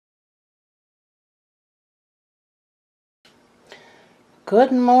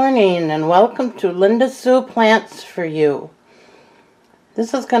Good morning and welcome to Linda Sue Plants for You.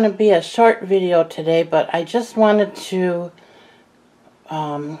 This is going to be a short video today, but I just wanted to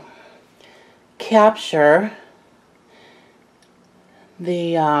capture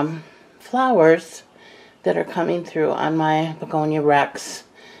the flowers that are coming through on my Begonia Rex.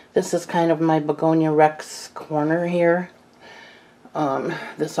 This is kind of my Begonia Rex corner here.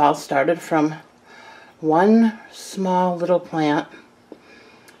 This all started from one small little plant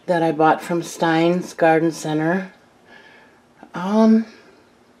that I bought from Stein's Garden Center. I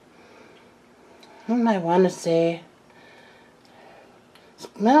want to say,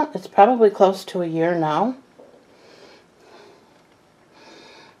 well, it's probably close to a year now.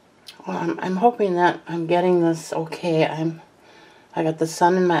 I'm hoping that I'm getting this okay. I got the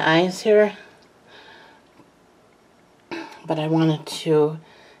sun in my eyes here, but I wanted to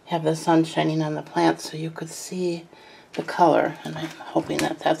have the sun shining on the plant so you could see the color, and I'm hoping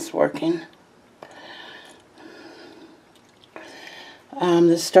that that's working.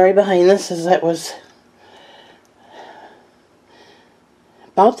 The story behind this is that it was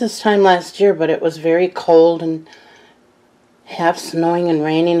about this time last year, but it was very cold and half snowing and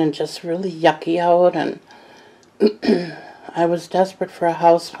raining and just really yucky out, and I was desperate for a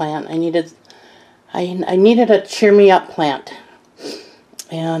house plant. I needed a cheer me up plant,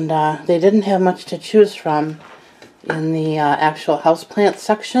 and they didn't have much to choose from in the actual houseplant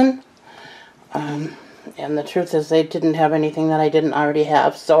section. And the truth is they didn't have anything that I didn't already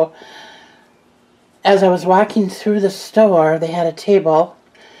have. So as I was walking through the store, they had a table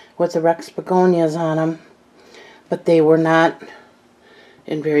with the Rex begonias on them, but they were not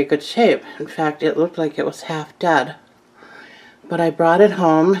in very good shape. In fact, it looked like it was half dead. But I brought it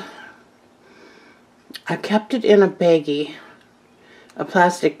home. I kept it in a baggie, a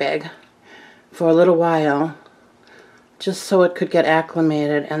plastic bag, for a little while, just so it could get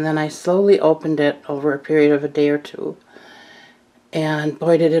acclimated, and then I slowly opened it over a period of a day or two, and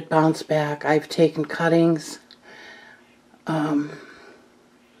boy did it bounce back. I've taken cuttings, and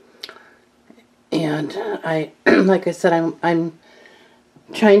I like I said, I'm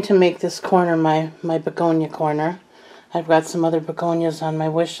trying to make this corner my Begonia corner. I've got some other begonias on my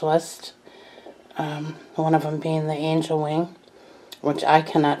wish list, one of them being the angel wing, which I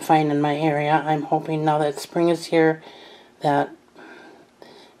cannot find in my area. I'm hoping now that spring is here that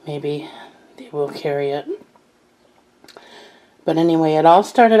maybe they will carry it. But anyway, it all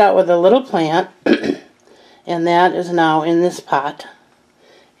started out with a little plant, and that is now in this pot.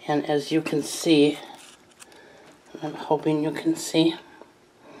 And as you can see, I'm hoping you can see,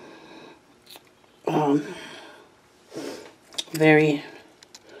 very,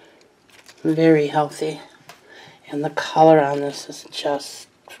 very healthy. And the color on this is just,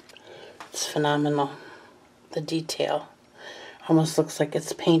 it's phenomenal. The detail almost looks like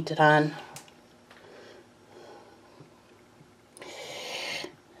it's painted on.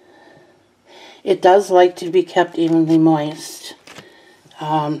 It does like to be kept evenly moist.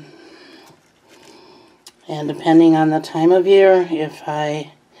 And depending on the time of year, if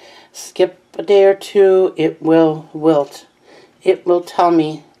I skip a day or two, it will wilt. It will tell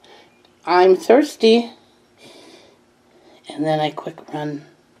me, I'm thirsty. And then I quick run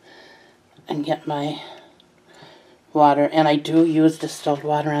and get my water. And I do use distilled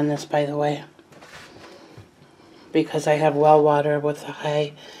water on this, by the way, because I have well water with a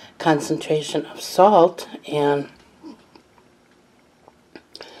high concentration of salt, and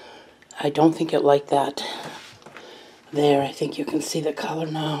I don't think it liked that. There, I think you can see the color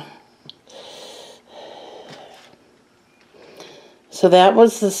now. So that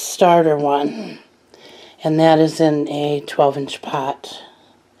was the starter one, and that is in a 12-inch pot.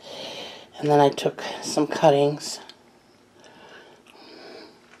 And then I took some cuttings,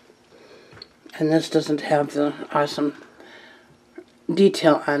 and this doesn't have the awesome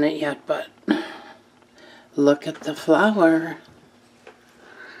detail on it yet, but look at the flower.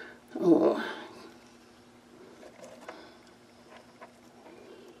 Oh.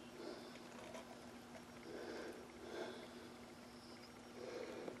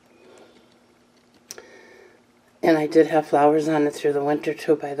 And I did have flowers on it through the winter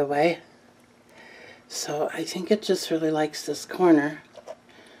too, by the way. So I think it just really likes this corner.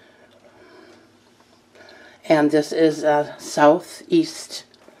 And this is a southeast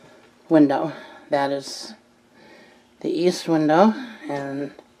window. That is the east window,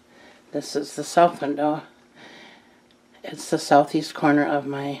 and this is the south window. It's the southeast corner of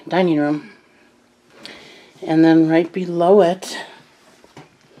my dining room. And then right below it,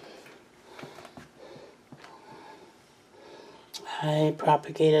 I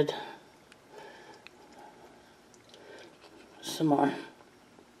propagated some more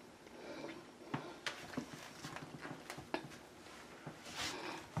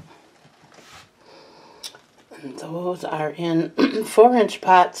Those are in 4-inch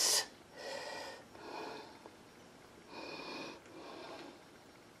pots.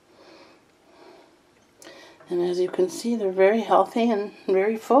 And as you can see, they're very healthy and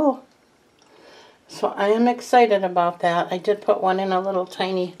very full. So I am excited about that. I did put one in a little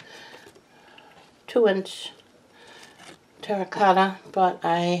tiny 2-inch terracotta, but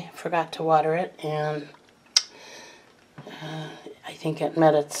I forgot to water it, and I think it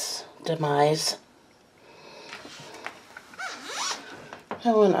met its demise.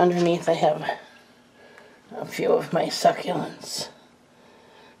 Oh, and underneath I have a few of my succulents,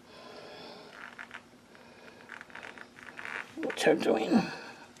 which are doing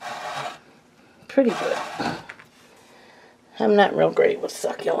pretty good. I'm not real great with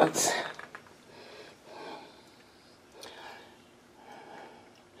succulents.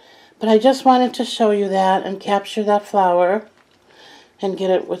 But I just wanted to show you that and capture that flower and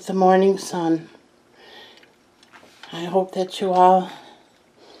get it with the morning sun. I hope that you all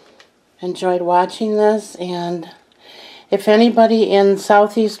enjoyed watching this, and if anybody in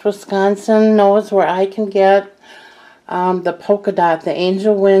southeast Wisconsin knows where I can get the polka dot, the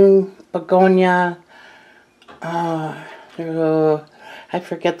angel wing begonia, I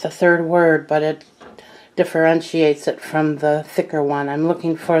forget the third word, but it differentiates it from the thicker one. I'm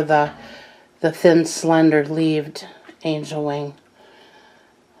looking for the thin, slender leaved angel wing.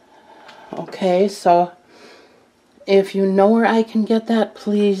 Okay, so if you know where I can get that,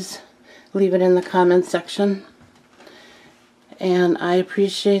 please leave it in the comment section. And I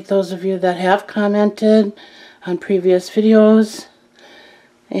appreciate those of you that have commented on previous videos,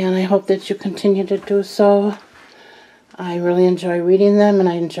 and I hope that you continue to do so. I really enjoy reading them, and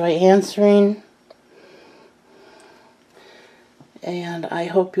I enjoy answering. And I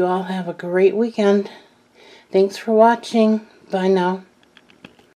hope you all have a great weekend. Thanks for watching. Bye now.